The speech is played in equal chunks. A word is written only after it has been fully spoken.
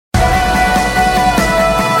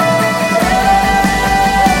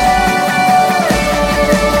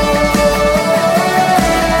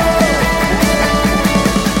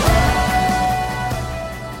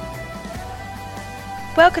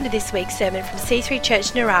this week's sermon from C3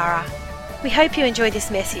 Church Narara. We hope you enjoy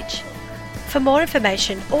this message. For more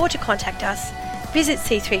information or to contact us, visit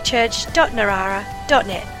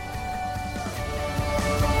c3church.narara.net.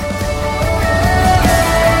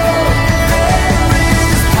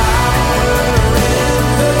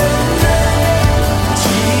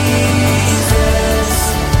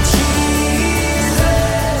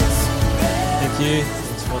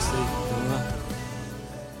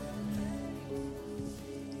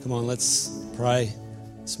 Come on, let's pray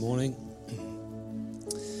this morning.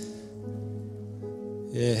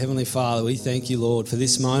 Heavenly Father, we thank you, Lord, for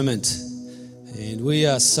this moment. And we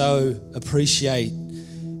are so appreciate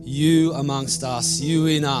you amongst us, you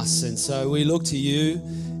in us. And so we look to you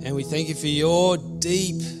and we thank you for your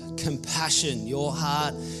deep compassion, your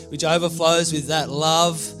heart, which overflows with that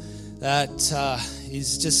love that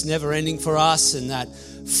is just never ending for us, and that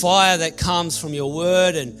fire that comes from your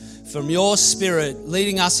word and from your spirit,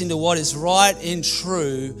 leading us into what is right and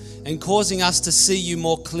true and causing us to see you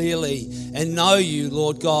more clearly and know you,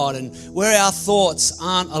 Lord God. And where our thoughts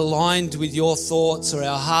aren't aligned with your thoughts, or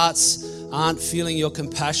our hearts aren't feeling your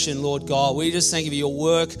compassion, Lord God, we just thank you for your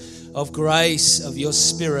work of grace, of your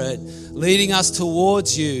spirit, leading us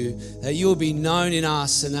towards you, that you will be known in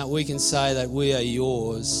us and that we can say that we are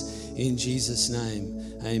yours. In Jesus' name,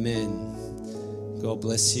 amen. God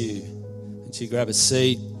bless you. Would you grab a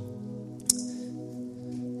seat?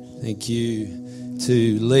 Thank you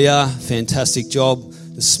to Leah. Fantastic job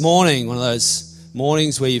this morning. One of those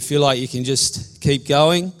mornings where you feel like you can just keep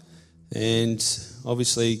going. And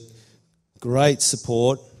obviously, great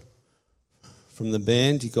support from the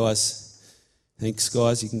band. You guys, thanks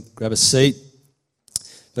guys. You can grab a seat.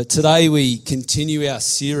 But today we continue our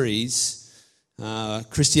series,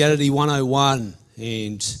 Christianity 101.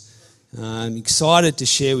 And I'm excited to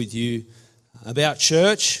share with you about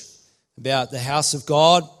church, about the house of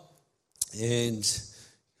God, and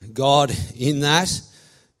God in that,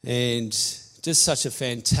 and just such a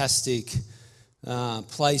fantastic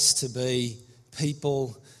place to be.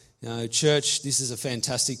 People, church, this is a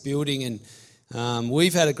fantastic building, and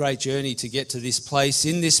we've had a great journey to get to this place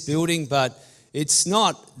in this building, but it's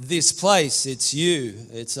not this place, it's you,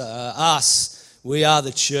 it's us. We are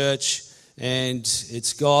the church, and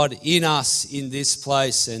it's God in us in this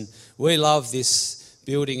place, and we love this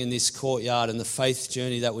building and this courtyard and the faith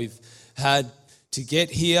journey that we've had to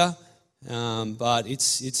get here, but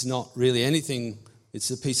it's not really anything.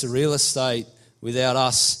 It's a piece of real estate without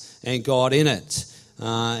us and God in it,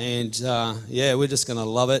 we're just going to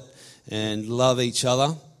love it and love each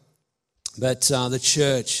other. But the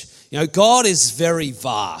church, God is very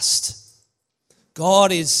vast.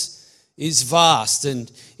 God is vast,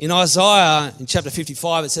 and in Isaiah in chapter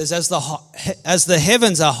 55 it says, as the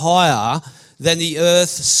heavens are higher than the earth,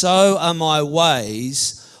 so are my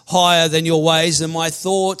ways higher than your ways, and my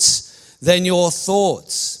thoughts than your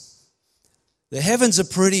thoughts. The heavens are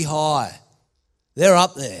pretty high. They're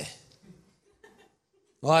up there.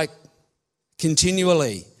 Like,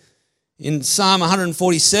 continually. In Psalm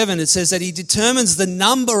 147, it says that he determines the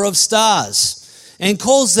number of stars and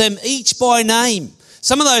calls them each by name.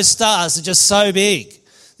 Some of those stars are just so big.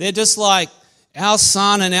 They're just like our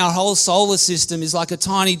sun, and our whole solar system is like a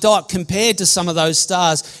tiny dot compared to some of those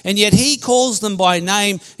stars. And yet he calls them by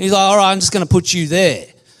name. He's like, all right, I'm just going to put you there.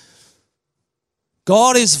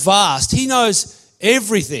 God is vast. He knows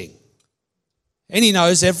everything. And he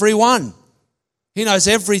knows everyone. He knows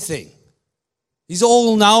everything. He's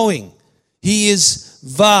all-knowing. He is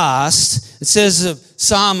vast. It says of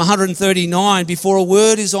Psalm 139, before a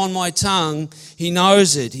word is on my tongue, he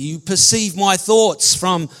knows it. You perceive my thoughts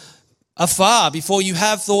from afar. Before you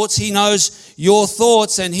have thoughts, he knows your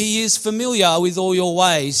thoughts, and he is familiar with all your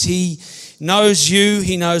ways. He knows you.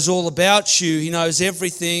 He knows all about you. He knows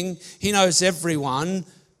everything. He knows everyone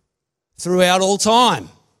throughout all time.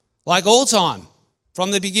 Like all time.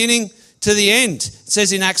 From the beginning to the end. It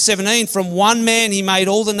says in Acts 17, from one man he made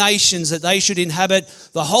all the nations that they should inhabit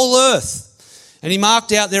the whole earth. And he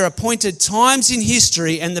marked out their appointed times in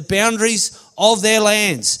history and the boundaries of their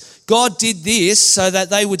lands. God did this so that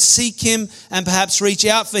they would seek him and perhaps reach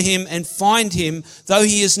out for him and find him, though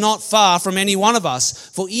he is not far from any one of us.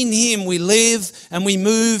 For in him we live and we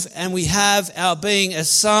move and we have our being. As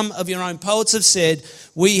some of your own poets have said,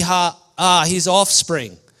 we are his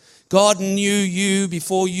offspring. God knew you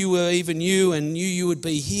before you were even you, and knew you would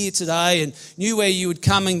be here today, and knew where you would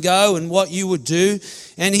come and go and what you would do.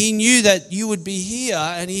 And he knew that you would be here,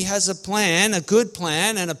 and he has a plan, a good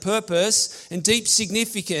plan and a purpose and deep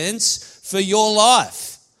significance for your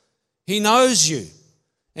life. He knows you,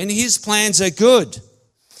 and his plans are good.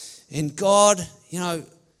 And God,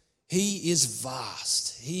 He is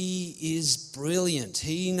vast. He is brilliant.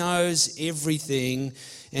 He knows everything,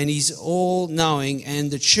 and he's all-knowing. And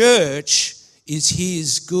the church is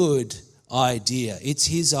his good idea. It's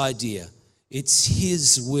his idea. It's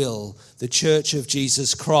his will. The church of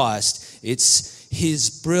Jesus Christ. It's his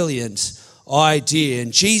brilliant idea.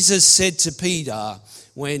 And Jesus said to Peter,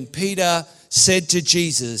 when Peter said to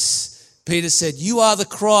Jesus, Peter said, "You are the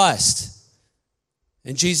Christ."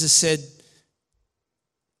 And Jesus said,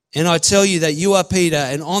 "And I tell you that you are Peter,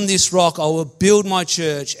 and on this rock I will build my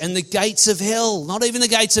church, and the gates of hell, not even the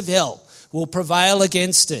gates of hell, will prevail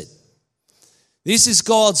against it." This is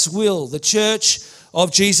God's will, the church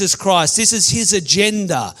of Jesus Christ. This is his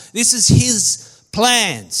agenda. This is his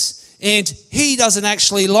plans. And he doesn't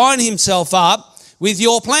actually line himself up with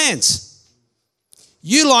your plans.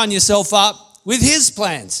 You line yourself up with his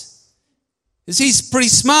plans. Because he's pretty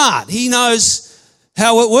smart. He knows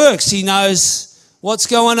how it works. He knows what's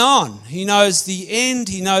going on. He knows the end.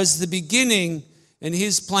 He knows the beginning. And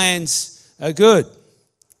his plans are good.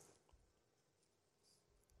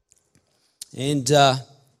 And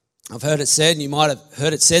I've heard it said, and you might have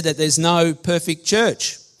heard it said, that there's no perfect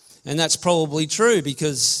church. And that's probably true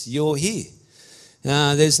because you're here.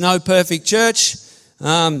 There's no perfect church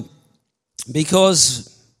because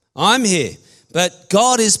I'm here. But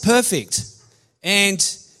God is perfect. And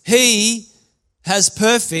he has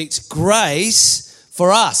perfect grace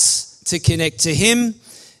for us to connect to him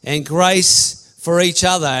and grace for each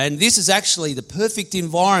other. And this is actually the perfect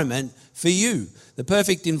environment for you. The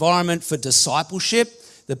perfect environment for discipleship.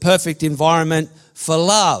 The perfect environment for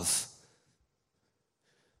love.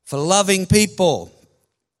 For loving people.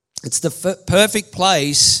 It's the perfect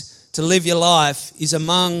place to live your life is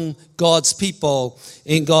among God's people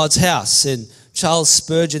in God's house. And Charles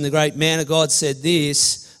Spurgeon, the great man of God, said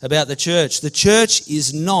this about the church. The church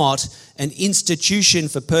is not an institution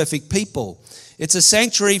for perfect people. It's a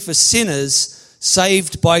sanctuary for sinners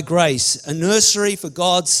saved by grace, a nursery for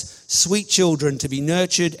God's sweet children to be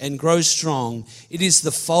nurtured and grow strong. It is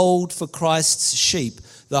the fold for Christ's sheep,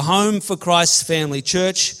 the home for Christ's family.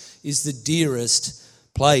 Church is the dearest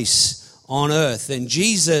place on earth. And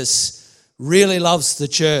Jesus really loves the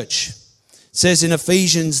church. It says in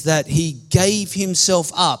Ephesians that he gave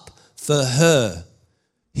himself up for her.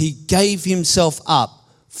 He gave himself up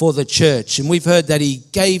for the church. And we've heard that he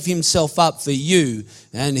gave himself up for you.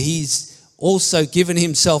 And he's also given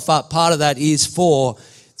himself up. Part of that is for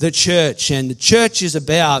the church. And the church is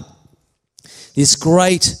about this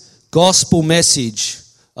great gospel message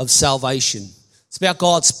of salvation. It's about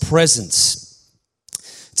God's presence.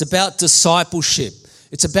 It's about discipleship.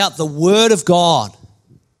 It's about the Word of God.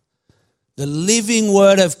 The living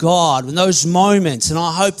Word of God. In those moments, and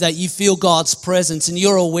I hope that you feel God's presence and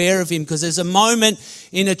you're aware of him, because there's a moment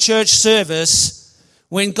in a church service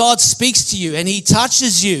when God speaks to you and he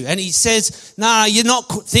touches you and he says, "No, you're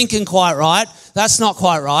not thinking quite right. That's not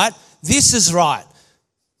quite right. This is right."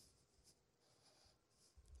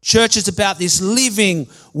 Church is about this living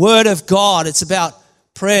Word of God. It's about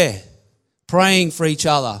prayer, praying for each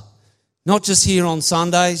other. Not just here on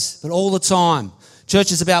Sundays, but all the time.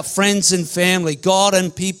 Church is about friends and family, God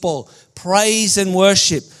and people, praise and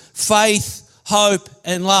worship, faith, hope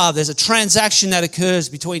and love. There's a transaction that occurs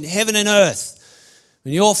between heaven and earth.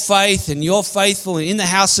 When your faith and you're faithful in the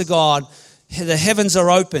house of God, the heavens are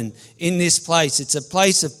open in this place. It's a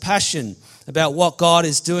place of passion about what God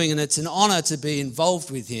is doing, and it's an honor to be involved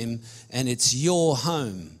with him, and it's your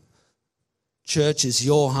home. Church is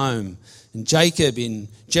your home. And Jacob in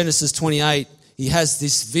Genesis 28, he has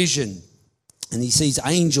this vision, and he sees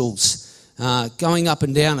angels going up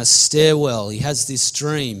and down a stairwell. He has this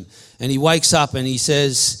dream, and he wakes up and he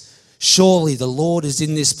says, "Surely the Lord is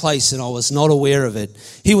in this place, and I was not aware of it."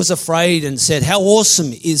 He was afraid and said, "How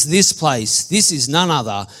awesome is this place? This is none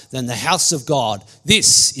other than the house of God.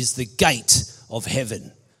 This is the gate of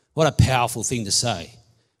heaven." What a powerful thing to say.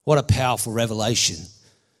 What a powerful revelation.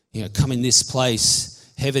 Come in this place.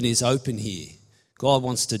 Heaven is open here. God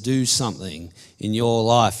wants to do something in your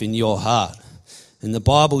life, in your heart. And the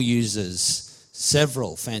Bible uses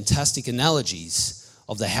several fantastic analogies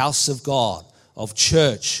of the house of God, of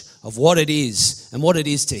church, of what it is and what it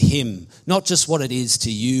is to him. Not just what it is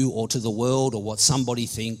to you or to the world or what somebody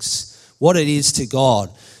thinks, what it is to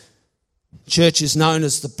God. Church is known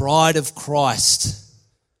as the bride of Christ.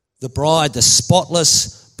 The bride, the spotless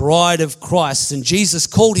bride of Christ. And Jesus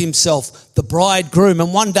called himself the bridegroom.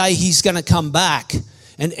 And one day he's going to come back.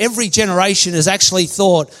 And every generation has actually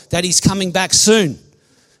thought that he's coming back soon.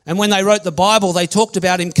 And when they wrote the Bible, they talked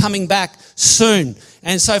about him coming back soon.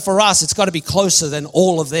 And so for us, it's got to be closer than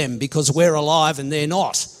all of them because we're alive and they're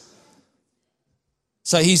not.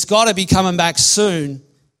 So he's got to be coming back soon.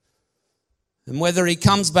 And whether he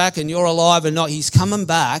comes back and you're alive or not, he's coming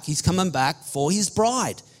back. He's coming back for his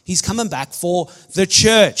bride. He's coming back for the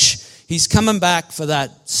church. He's coming back for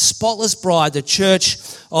that spotless bride, the church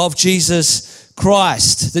of Jesus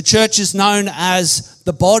Christ. The church is known as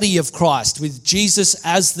the body of Christ, with Jesus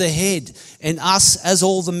as the head and us as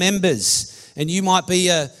all the members. And you might be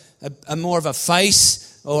a more of a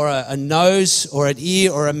face or a nose or an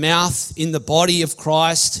ear or a mouth in the body of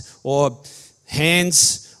Christ, or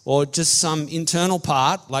hands, or just some internal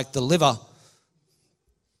part like the liver.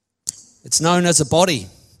 It's known as a body.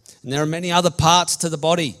 And there are many other parts to the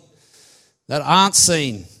body that aren't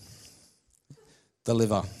seen. The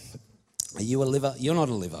liver. Are you a liver? You're not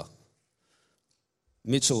a liver.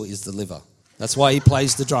 Mitchell is the liver. That's why he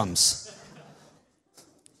plays the drums.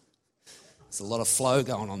 There's a lot of flow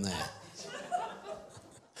going on there.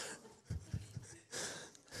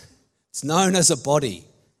 It's known as a body.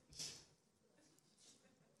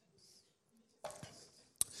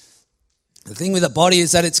 The thing with a body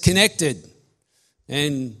is that it's connected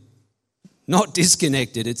and not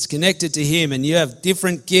disconnected. It's connected to him, and you have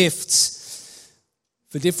different gifts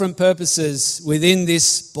for different purposes within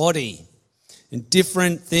this body, and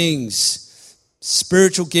different things,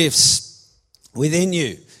 spiritual gifts within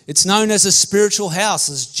you. It's known as a spiritual house,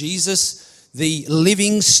 as Jesus, the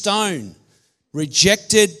living stone,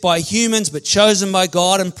 rejected by humans but chosen by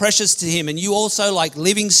God and precious to him. And you also, like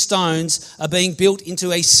living stones, are being built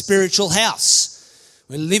into a spiritual house.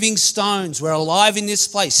 We're living stones. We're alive in this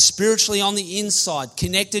place, spiritually on the inside,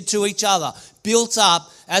 connected to each other, built up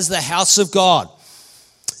as the house of God.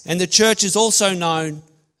 And the church is also known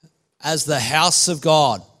as the house of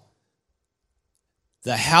God.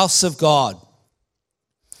 The house of God.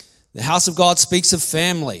 The house of God speaks of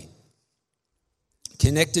family,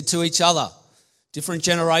 connected to each other, different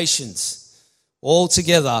generations, all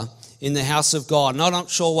together in the house of God. And I'm not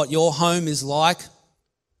sure what your home is like,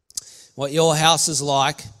 what your house is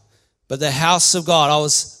like, but the house of God, I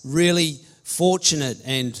was really fortunate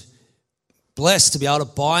and blessed to be able to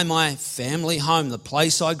buy my family home, the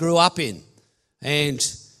place I grew up in. And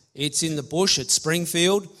it's in the bush at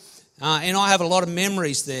Springfield. And I have a lot of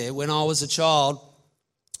memories there when I was a child.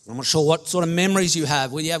 I'm not sure what sort of memories you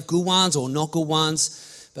have, whether you have good ones or not good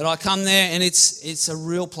ones. But I come there and it's a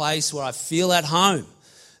real place where I feel at home.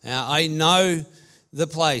 I know the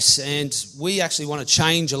place, and we actually want to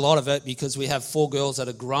change a lot of it because we have 4 girls that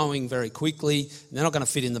are growing very quickly, and they're not going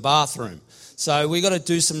to fit in the bathroom. So we've got to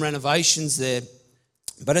do some renovations there.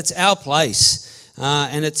 But it's our place,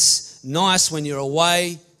 and it's nice when you're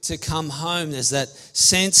away to come home. There's that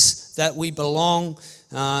sense that we belong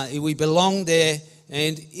there.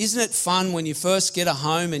 And isn't it fun when you first get a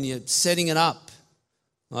home and you're setting it up?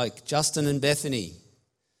 Like Justin and Bethany.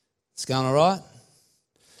 It's going all right?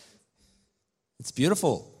 It's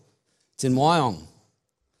beautiful. It's in Wyong.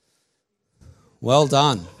 Well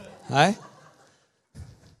done. Hey?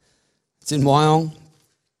 It's in Wyong.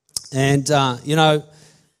 And,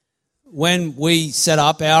 when we set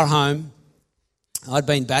up our home, I'd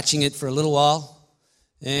been batching it for a little while,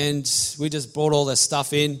 and we just brought all this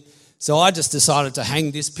stuff in. So I just decided to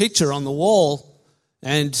hang this picture on the wall,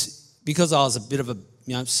 and because I was a bit of a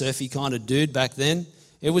surfy kind of dude back then,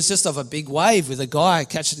 it was just of a big wave with a guy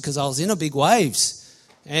catching it because I was in a big waves.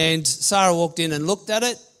 And Sarah walked in and looked at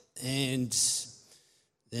it, and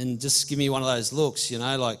then just give me one of those looks,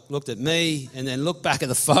 like looked at me and then looked back at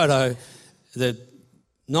the photo, the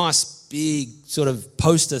nice big sort of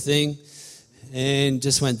poster thing, and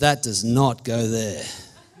just went, that does not go there.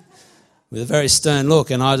 With a very stern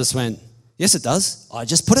look, and I just went, yes, it does. I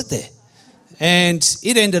just put it there. And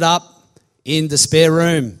it ended up in the spare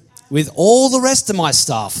room with all the rest of my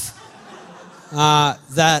stuff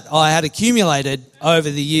that I had accumulated over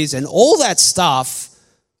the years. And all that stuff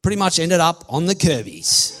pretty much ended up on the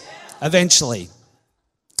Kirby's eventually,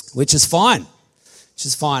 which is fine.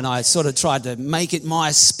 I sort of tried to make it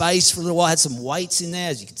my space for a little while. I had some weights in there,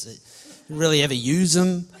 as you can see. Didn't really ever use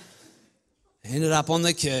them. Ended up on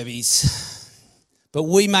the Kirby's. But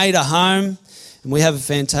we made a home, and we have a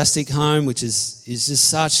fantastic home, which is just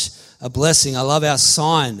such a blessing. I love our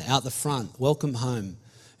sign out the front, welcome home.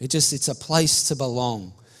 It's a place to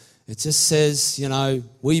belong. It just says,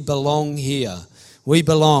 we belong here. We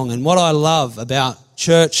belong. And what I love about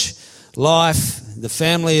church life, the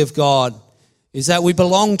family of God, is that we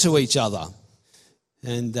belong to each other.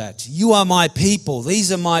 And that you are my people.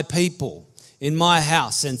 These are my people in my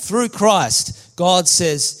house. And through Christ, God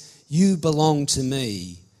says, you belong to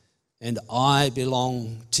me and I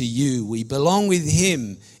belong to you. We belong with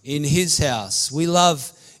him in his house. We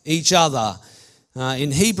love each other.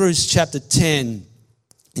 In Hebrews chapter 10,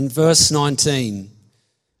 in verse 19,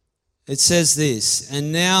 it says this,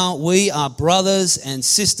 "And now we are brothers and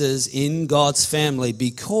sisters in God's family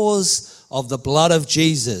because of the blood of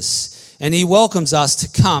Jesus. And he welcomes us to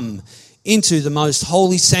come into the most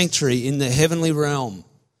holy sanctuary in the heavenly realm."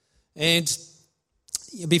 And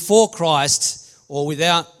before Christ or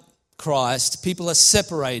without Christ, people are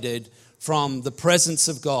separated from the presence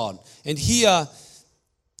of God. And here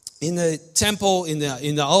in the temple, in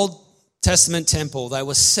the Old Testament temple, they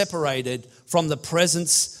were separated from the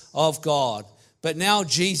presence of God. But now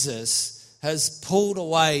Jesus has pulled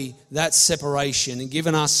away that separation and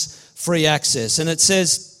given us free access. And it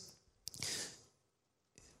says,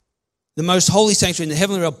 "The most holy sanctuary in the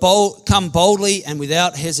heavenly realm, come boldly and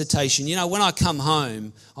without hesitation." You know, when I come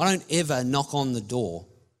home, I don't ever knock on the door.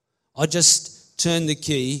 I just turn the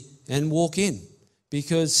key and walk in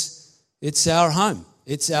because it's our home.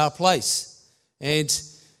 It's our place. And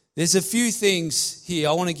there's a few things here.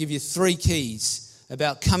 I want to give you 3 keys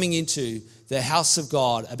about coming into the house of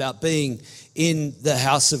God, about being in the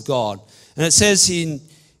house of God. And it says in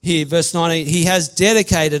here, verse 19, "He has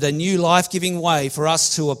dedicated a new life-giving way for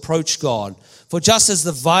us to approach God. For just as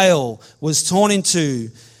the veil was torn in two,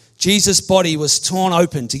 Jesus' body was torn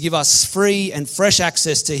open to give us free and fresh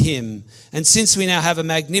access to him. And since we now have a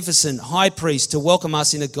magnificent high priest to welcome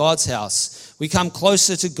us into God's house, we come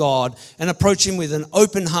closer to God and approach him with an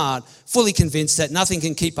open heart, fully convinced that nothing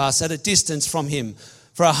can keep us at a distance from him.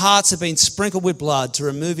 For our hearts have been sprinkled with blood to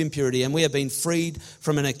remove impurity, and we have been freed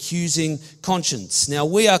from an accusing conscience. Now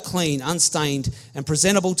we are clean, unstained, and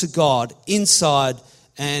presentable to God inside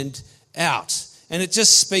and out." And it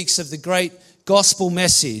just speaks of the great gospel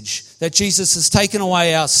message that Jesus has taken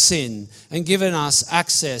away our sin and given us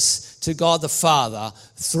access to God the Father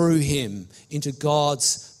through him into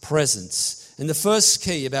God's presence. And the first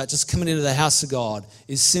key about just coming into the house of God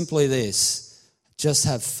is simply this: just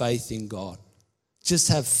have faith in God. Just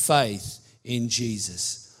have faith in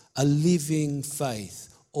Jesus. A living faith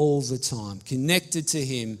all the time, connected to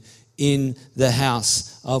him in the house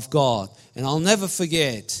of God. And I'll never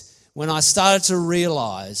forget when I started to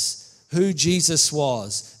realize who Jesus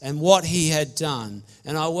was and what he had done,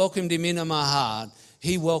 and I welcomed him into my heart,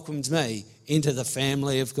 he welcomed me into the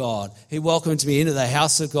family of God. He welcomed me into the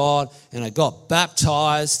house of God, and I got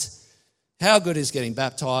baptized. How good is getting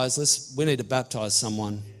baptized? We need to baptize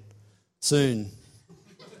someone soon.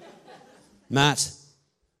 Matt,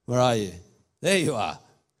 where are you? There you are.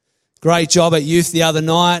 Great job at youth the other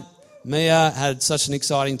night. Mia had such an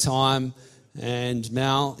exciting time. And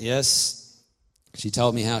Mal, yes, she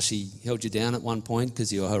told me how she held you down at one point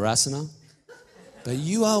because you were harassing her. But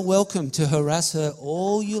you are welcome to harass her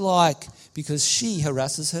all you like because she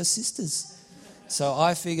harasses her sisters. So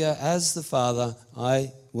I figure as the father,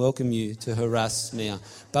 I welcome you to harass Mia.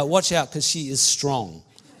 But watch out because she is strong,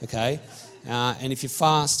 okay? And if you're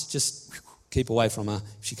fast, just keep away from her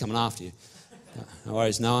if she's coming after you. No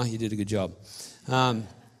worries, Noah, you did a good job.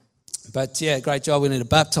 But yeah, great job. We need to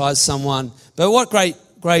baptize someone. But what great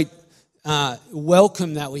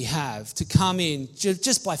welcome that we have to come in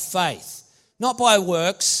just by faith, not by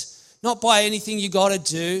works, not by anything you got to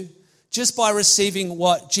do, just by receiving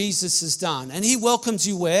what Jesus has done. And he welcomes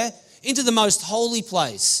you where? Into the most holy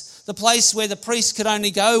place, the place where the priest could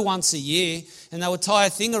only go once a year, and they would tie a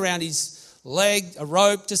thing around his leg, a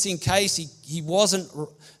rope, just in case he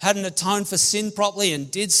hadn't atoned for sin properly and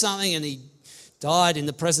did something and he died in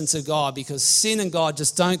the presence of God, because sin and God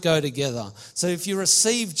just don't go together. So if you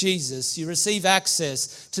receive Jesus, you receive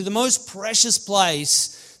access to the most precious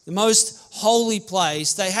place, the most holy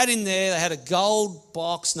place. They had a gold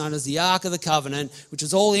box known as the Ark of the Covenant, which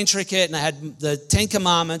was all intricate, and they had the 10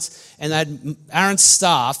 Commandments, and they had Aaron's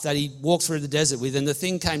staff that he walked through the desert with, and the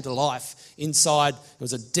thing came to life inside. It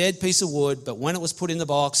was a dead piece of wood, but when it was put in the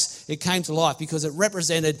box, it came to life because it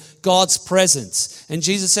represented God's presence. And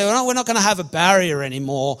Jesus said, we're not going to have a barrier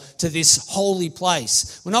anymore to this holy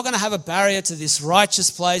place. We're not going to have a barrier to this righteous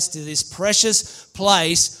place, to this precious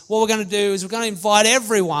place. What we're going to do is we're going to invite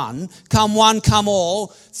everyone, come one, come all,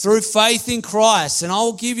 through faith in Christ. And I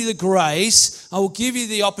will give you the grace, I will give you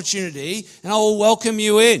the opportunity, and I will welcome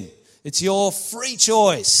you in. It's your free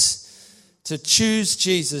choice to choose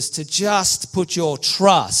Jesus, to just put your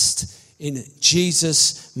trust in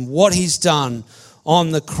Jesus and what he's done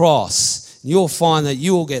on the cross. You'll find that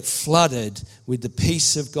you will get flooded with the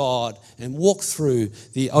peace of God and walk through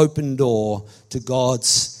the open door to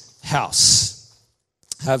God's house.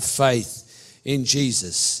 Have faith in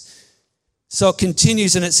Jesus. So it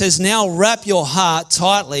continues and it says, now wrap your heart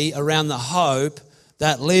tightly around the hope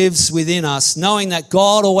that lives within us, knowing that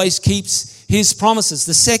God always keeps his promises.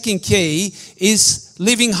 The second key is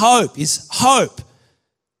living hope, is hope.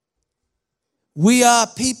 We are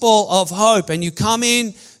people of hope, and you come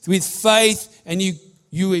in with faith and you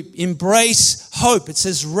embrace hope. It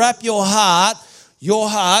says, wrap your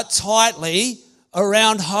heart tightly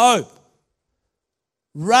around hope.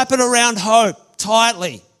 Wrap it around hope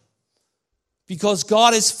tightly. Because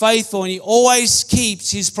God is faithful and He always keeps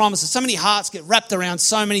His promises. So many hearts get wrapped around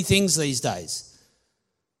so many things these days.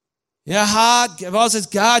 Your heart, the Bible says,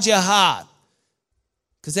 guard your heart.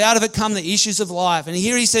 Because out of it come the issues of life. And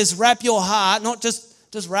here He says, wrap your heart, not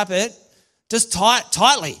just wrap it, just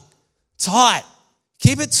tightly. Tight.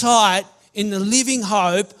 Keep it tight in the living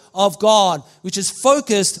hope of God, which is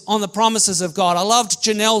focused on the promises of God. I loved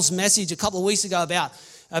Janelle's message a couple of weeks ago about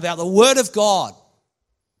the Word of God.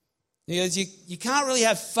 Because you can't really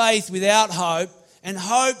have faith without hope, and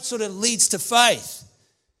hope sort of leads to faith.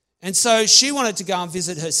 And so she wanted to go and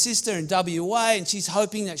visit her sister in WA, and she's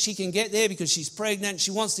hoping that she can get there because she's pregnant.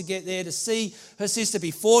 She wants to get there to see her sister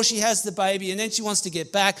before she has the baby, and then she wants to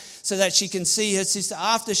get back so that she can see her sister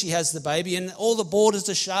after she has the baby, and all the borders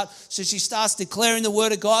are shut. So she starts declaring the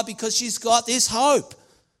Word of God because she's got this hope.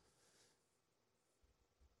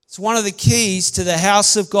 It's one of the keys to the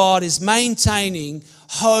house of God is maintaining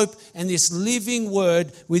hope and this living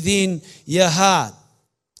Word within your heart.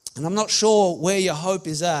 And I'm not sure where your hope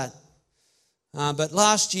is at, but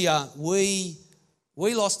last year we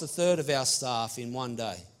lost a third of our staff in one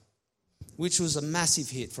day, which was a massive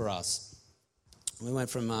hit for us. We went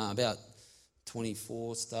from about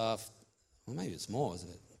 24 staff, or maybe it's more, isn't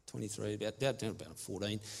it? 23, about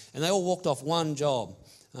 14, and they all walked off one job.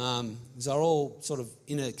 Because they're all sort of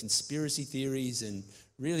into conspiracy theories and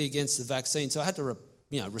really against the vaccine. So I had to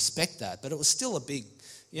respect that, but it was still a big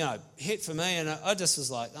hit for me, and I just was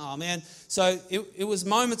like, oh man. So it was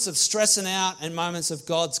moments of stressing out and moments of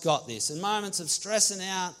God's got this, and moments of stressing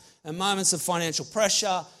out and moments of financial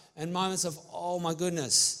pressure and moments of, oh my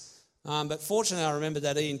goodness. But fortunately, I remember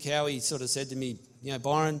that Ian Cowie sort of said to me,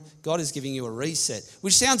 Byron, God is giving you a reset,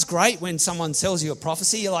 which sounds great when someone tells you a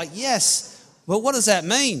prophecy. You're like, yes. Well, what does that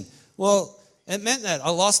mean? Well, it meant that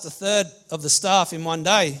I lost a third of the staff in one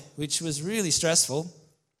day, which was really stressful,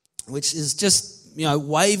 which is just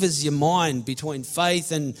wavers your mind between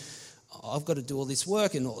faith and I've got to do all this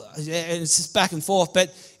work and it's just back and forth.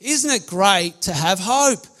 But isn't it great to have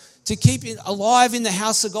hope, to keep it alive in the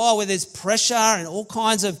house of God where there's pressure and all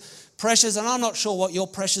kinds of pressures? And I'm not sure what your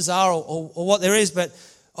pressures are or what there is, but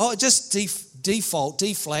just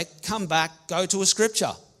deflect, come back, go to a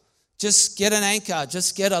scripture. Just get an anchor,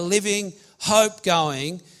 just get a living hope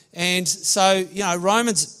going. And so,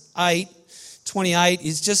 Romans 8:28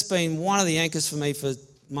 has just been one of the anchors for me for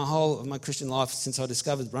my whole of my Christian life since I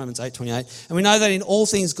discovered Romans 8:28. And we know that in all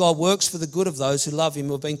things God works for the good of those who love Him,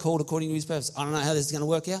 who have been called according to His purpose. I don't know how this is going to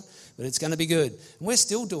work out, but it's going to be good. And we're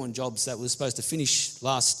still doing jobs that were supposed to finish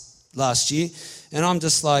last year. And I'm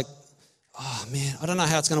just like, oh man, I don't know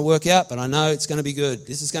how it's going to work out, but I know it's going to be good.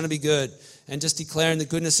 This is going to be good. And just declaring the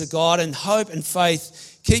goodness of God, and hope and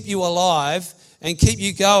faith keep you alive and keep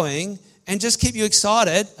you going and just keep you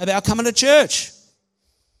excited about coming to church.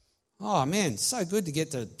 Oh man, it's so good to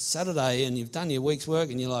get to Saturday and you've done your week's work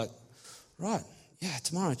and you're like, right, yeah,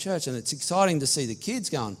 tomorrow church. And it's exciting to see the kids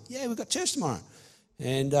going, yeah, we've got church tomorrow.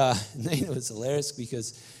 And Nina was hilarious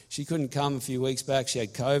because she couldn't come a few weeks back. She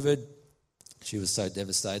had COVID. She was so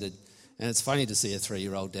devastated. And it's funny to see a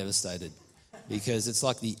 3-year-old devastated, because it's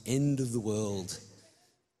like the end of the world.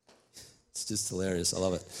 It's just hilarious. I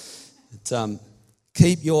love it.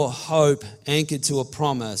 Keep your hope anchored to a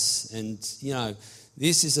promise. And,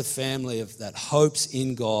 this is a family that hopes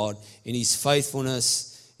in God, in His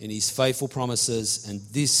faithfulness, in His faithful promises. And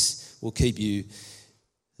this will keep you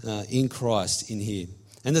in Christ in here.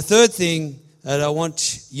 And the third thing that I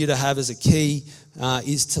want you to have as a key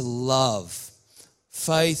is to love.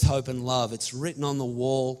 Faith, hope, and love. It's written on the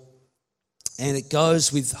wall. And it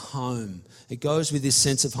goes with home. It goes with this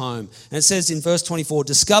sense of home. And it says in verse 24,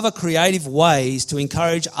 discover creative ways to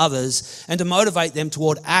encourage others and to motivate them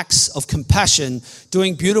toward acts of compassion,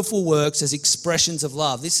 doing beautiful works as expressions of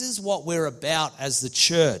love. This is what we're about as the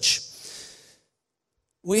church.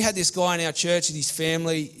 We had this guy in our church and his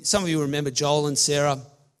family. Some of you remember Joel and Sarah.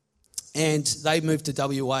 And they moved to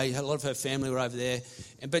WA. A lot of her family were over there.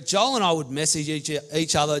 But Joel and I would message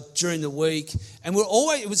each other during the week. And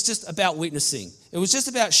it was just about witnessing. It was just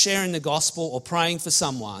about sharing the gospel or praying for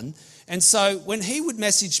someone. And so when he would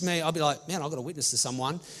message me, I'd be like, man, I've got to witness to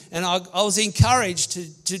someone. And I was encouraged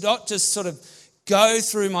to not just sort of go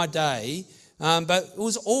through my day, but it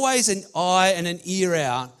was always an eye and an ear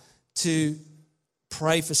out to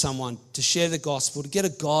pray for someone, to share the gospel, to get a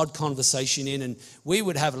God conversation in. And we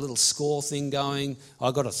would have a little score thing going. I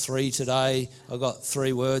got a 3 today. I got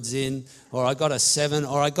 3 words in. Or I got a 7.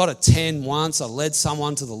 Or I got a 10 once. I led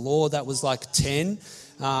someone to the Lord. That was like 10.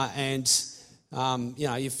 You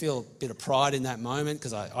feel a bit of pride in that moment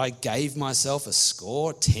because I gave myself a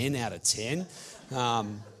score, 10 out of 10.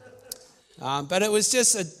 But it was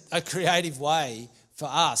just a creative way for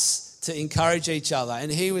us to encourage each other,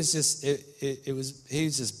 and he was just he was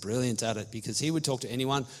just brilliant at it because he would talk to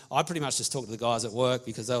anyone. I pretty much just talked to the guys at work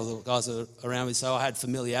because they were the guys that were around me, so I had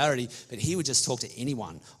familiarity. But he would just talk to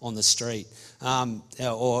anyone on the street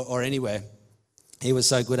or anywhere. He was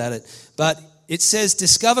so good at it. But it says,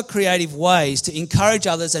 discover creative ways to encourage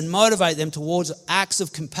others and motivate them towards acts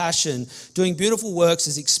of compassion, doing beautiful works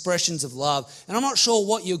as expressions of love. And I'm not sure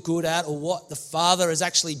what you're good at or what the Father has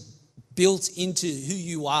actually built into who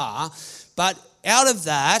you are, but out of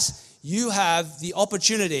that, you have the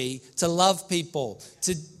opportunity to love people,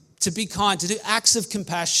 to be kind, to do acts of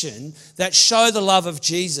compassion that show the love of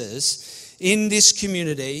Jesus in this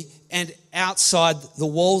community and outside the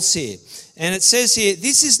walls here. And it says here,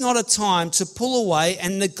 this is not a time to pull away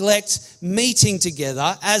and neglect meeting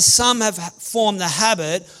together, as some have formed the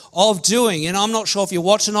habit of doing. And I'm not sure if you're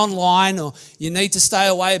watching online or you need to stay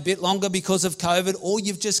away a bit longer because of COVID, or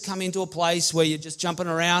you've just come into a place where you're just jumping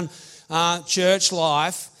around church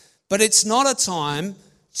life. But it's not a time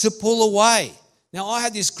to pull away. Now, I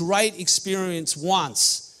had this great experience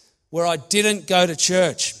once where I didn't go to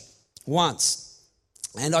church once.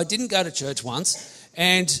 And I didn't go to church once,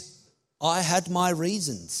 and I had my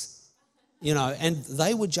reasons, and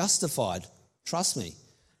they were justified, trust me.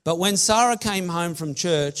 But when Sarah came home from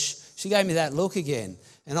church, she gave me that look again.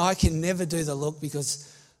 And I can never do the look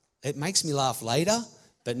because it makes me laugh later,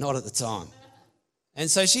 but not at the time.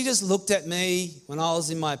 And so she just looked at me when I was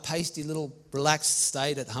in my pasty little relaxed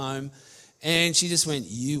state at home, and she just went,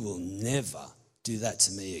 "You will never do that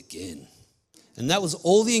to me again." And that was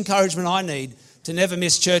all the encouragement I need to never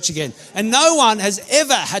miss church again. And no one has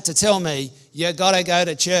ever had to tell me, "You got to go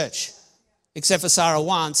to church," except for Sarah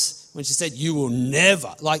once when she said, "You will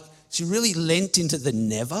never." Like, she really leant into the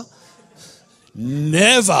never.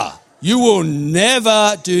 Never. You will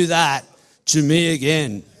never do that to me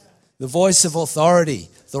again. The voice of authority,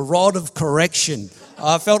 the rod of correction.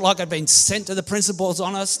 I felt like I'd been sent to the principal's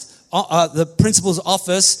office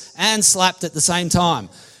and slapped at the same time.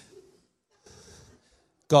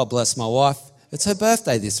 God bless my wife. It's her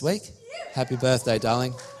birthday this week. Happy birthday,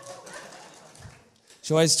 darling.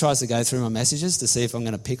 She always tries to go through my messages to see if I'm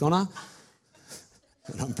going to pick on her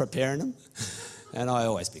when I'm preparing them. And I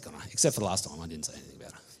always pick on her, except for the last time I didn't say anything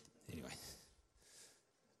about her. Anyway.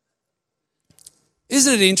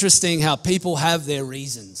 Isn't it interesting how people have their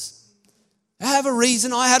reasons? I have a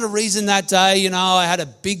reason. I had a reason that day. I had a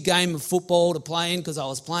big game of football to play in because I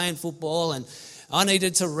was playing football and I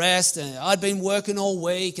needed to rest, and I'd been working all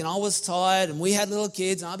week and I was tired, and we had little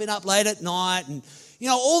kids and I'd been up late at night, and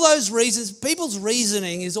all those reasons. People's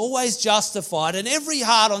reasoning is always justified, and every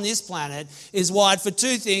heart on this planet is wired for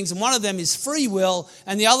two things, and one of them is free will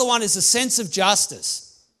and the other one is a sense of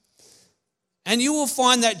justice. And you will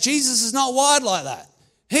find that Jesus is not wired like that.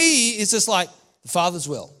 He is just like, the Father's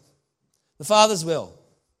will. The Father's will.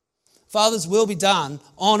 Father's will be done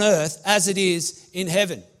on earth as it is in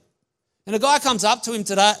heaven. And a guy comes up to him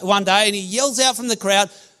one day and he yells out from the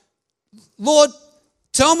crowd, "Lord,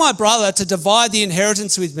 tell my brother to divide the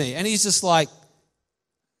inheritance with me." And he's just like,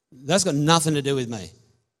 "That's got nothing to do with me.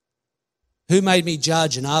 Who made me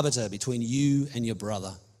judge and arbiter between you and your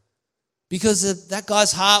brother?" Because that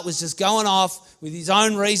guy's heart was just going off with his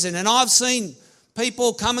own reason. And I've seen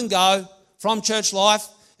people come and go from church life,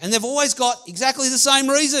 and they've always got exactly the same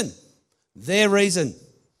reason. Their reason.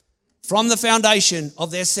 From the foundation of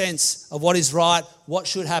their sense of what is right, what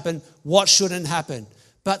should happen, what shouldn't happen.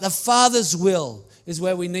 But the Father's will is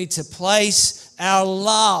where we need to place our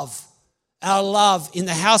love in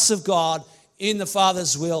the house of God, in the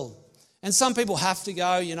Father's will. And some people have to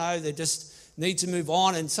go, they just need to move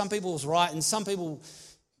on, and some people's right, and some people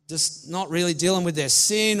just not really dealing with their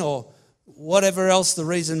sin or whatever else the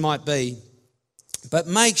reason might be. But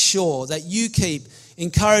make sure that you keep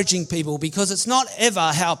encouraging people, because it's not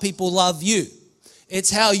ever how people love you. It's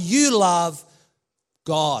how you love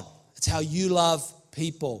God. It's how you love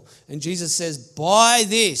people. And Jesus says, "By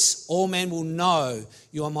this all men will know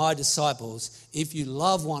you are my disciples, if you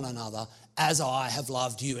love one another as I have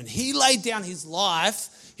loved you." And he laid down his life.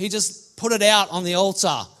 He just put it out on the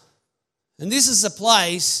altar. And this is a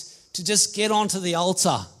place to just get onto the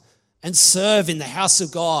altar and serve in the house of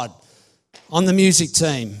God. on the music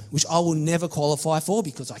team, which I will never qualify for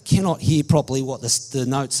because I cannot hear properly what the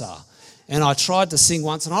notes are. And I tried to sing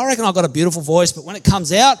once, and I reckon I've got a beautiful voice, but when it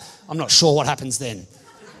comes out, I'm not sure what happens then.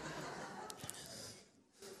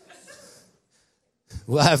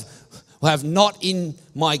 We'll have Not In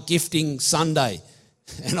My Gifting Sunday,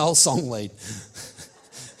 an old song lead.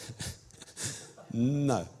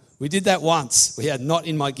 No, we did that once. We had Not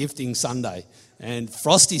In My Gifting Sunday. And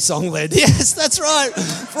Frosty song led. Yes, that's right.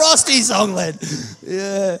 Frosty song led.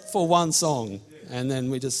 Yeah, for one song. And then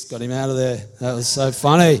we just got him out of there. That was so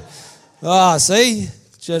funny. See,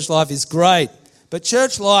 church life is great. But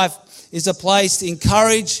church life is a place to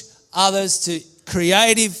encourage others to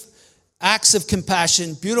creative acts of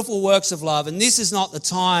compassion, beautiful works of love. And this is not the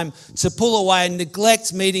time to pull away and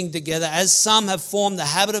neglect meeting together, as some have formed the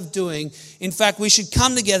habit of doing. In fact, we should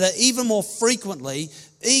come together even more frequently,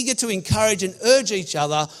 eager to encourage and urge each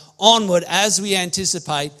other onward as we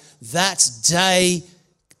anticipate that day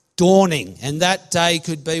dawning. And that day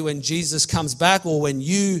could be when Jesus comes back or when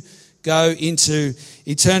you go into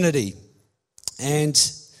eternity. And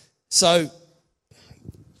so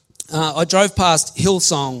I drove past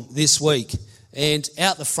Hillsong this week, and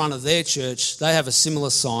out the front of their church, they have a similar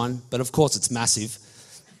sign, but of course it's massive.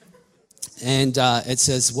 And it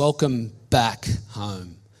says, "Welcome back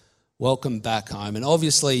home." Welcome back home. And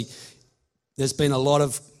obviously, there's been a lot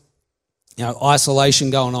of isolation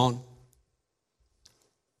going on.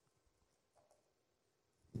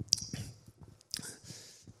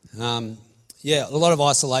 A lot of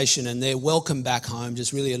isolation, and their welcome back home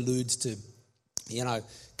just really alludes to,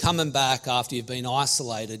 coming back after you've been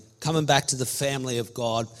isolated, coming back to the family of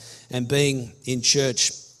God and being in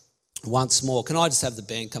church once more. Can I just have the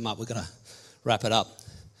band come up? We've got to wrap it up.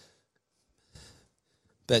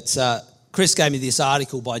 But Chris gave me this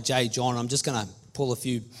article by J. John. I'm just going to pull a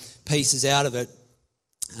few pieces out of it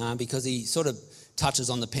because he sort of touches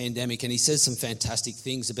on the pandemic, and he says some fantastic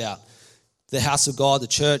things about the house of God, the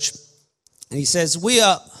church. And he says,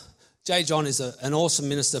 J. John is an awesome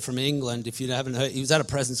minister from England. If you haven't heard, he was at a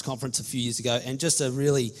Presence conference a few years ago, and just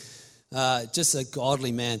a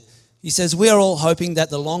godly man. He says, "We are all hoping that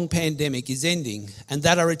the long pandemic is ending and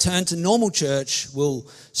that a return to normal church will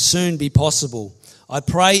soon be possible. I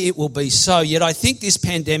pray it will be so, yet I think this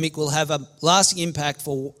pandemic will have a lasting impact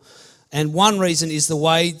and one reason is the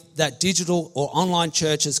way that digital or online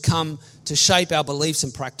church has come to shape our beliefs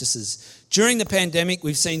and practices. During the pandemic,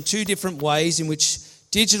 we've seen two different ways in which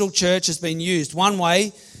digital church has been used. One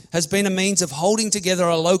way has been a means of holding together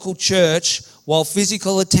a local church while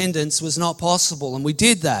physical attendance was not possible, and we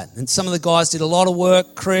did that. And some of the guys did a lot of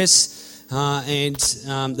work, Chris, and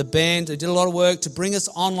the band, they did a lot of work to bring us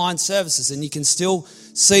online services, and you can still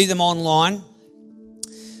see them online.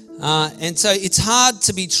 And so it's hard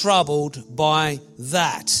to be troubled by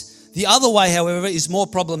that. The other way, however, is more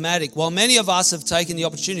problematic. While many of us have taken the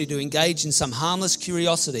opportunity to engage in some harmless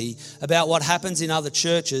curiosity about what happens in other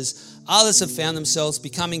churches, others have found themselves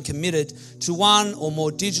becoming committed to one or more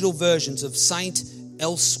digital versions of Saint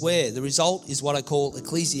elsewhere. The result is what I call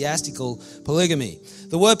ecclesiastical polygamy.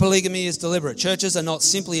 The word polygamy is deliberate. Churches are not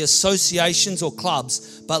simply associations or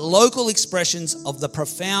clubs, but local expressions of the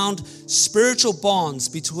profound spiritual bonds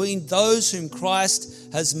between those whom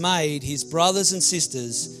Christ has made his brothers and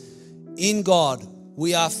sisters. In God,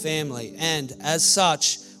 we are family, and as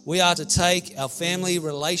such, we are to take our family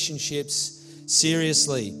relationships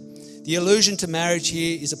seriously. The allusion to marriage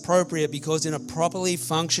here is appropriate because in a properly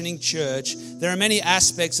functioning church, there are many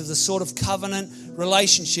aspects of the sort of covenant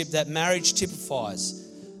relationship that marriage typifies.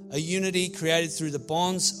 A unity created through the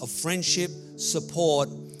bonds of friendship, support,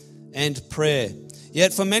 and prayer.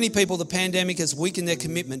 Yet for many people, the pandemic has weakened their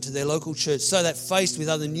commitment to their local church, so that faced with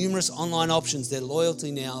other numerous online options, their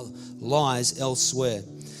loyalty now lies elsewhere.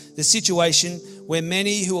 The situation where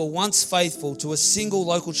many who were once faithful to a single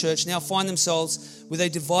local church now find themselves with a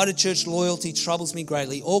divided church loyalty troubles me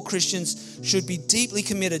greatly. All Christians should be deeply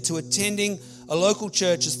committed to attending a local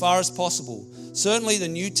church as far as possible. Certainly the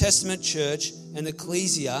New Testament church, an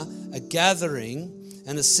ecclesia, a gathering,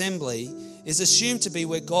 an assembly, is assumed to be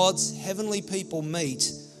where God's heavenly people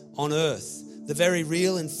meet on earth. The very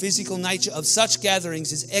real and physical nature of such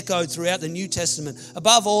gatherings is echoed throughout the New Testament.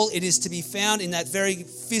 Above all, it is to be found in that very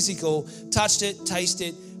physical, touched it, taste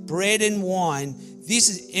it, bread and wine. This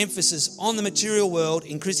is emphasis on the material world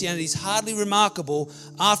in Christianity is hardly remarkable.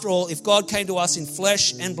 After all, if God came to us in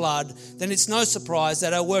flesh and blood, then it's no surprise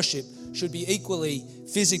that our worship should be equally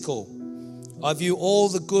physical. I view all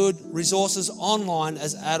the good resources online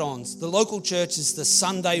as add-ons. The local church is the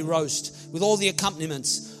Sunday roast with all the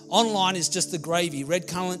accompaniments Online is just the gravy, red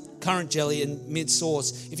currant jelly and mint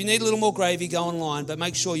sauce. If you need a little more gravy, go online, but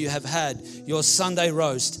make sure you have had your Sunday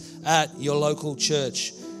roast at your local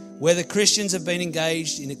church. Whether Christians have been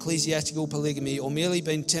engaged in ecclesiastical polygamy or merely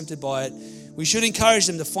been tempted by it, we should encourage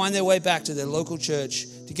them to find their way back to their local church,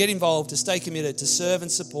 to get involved, to stay committed, to serve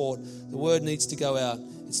and support. The word needs to go out.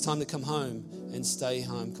 It's time to come home and stay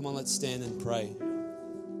home. Come on, let's stand and pray.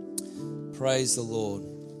 Praise the Lord.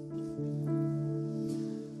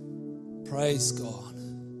 Praise God.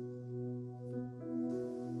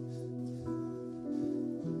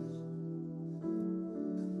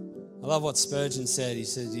 I love what Spurgeon said. He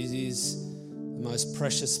said, it is the most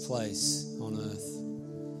precious place on earth.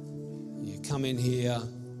 You come in here,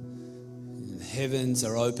 and the heavens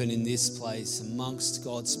are open in this place amongst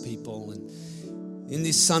God's people. And in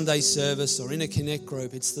this Sunday service or in a connect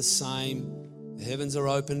group, it's the same. The heavens are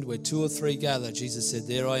opened where 2 or 3 gather. Jesus said,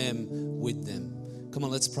 there I am with them. Come on,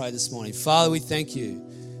 let's pray this morning. Father, we thank you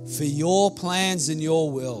for your plans and your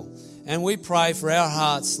will. And we pray for our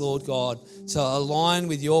hearts, Lord God, to align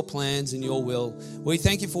with your plans and your will. We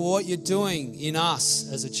thank you for what you're doing in us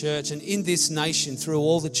as a church and in this nation through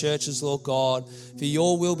all the churches, Lord God, for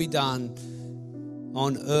your will be done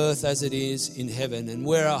on earth as it is in heaven. And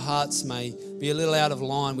where our hearts may be a little out of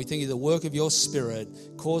line, we thank you for the work of your Spirit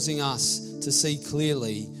causing us to see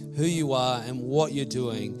clearly who you are and what you're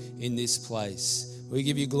doing in this place. We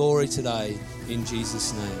give you glory today in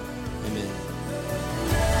Jesus' name. Amen.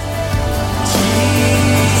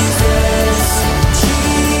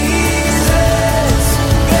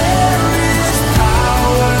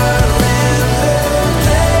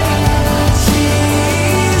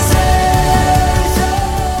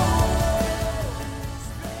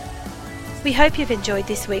 We hope you've enjoyed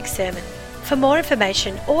this week's sermon. For more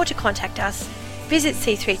information or to contact us, visit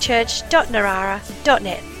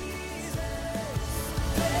c3church.narara.net.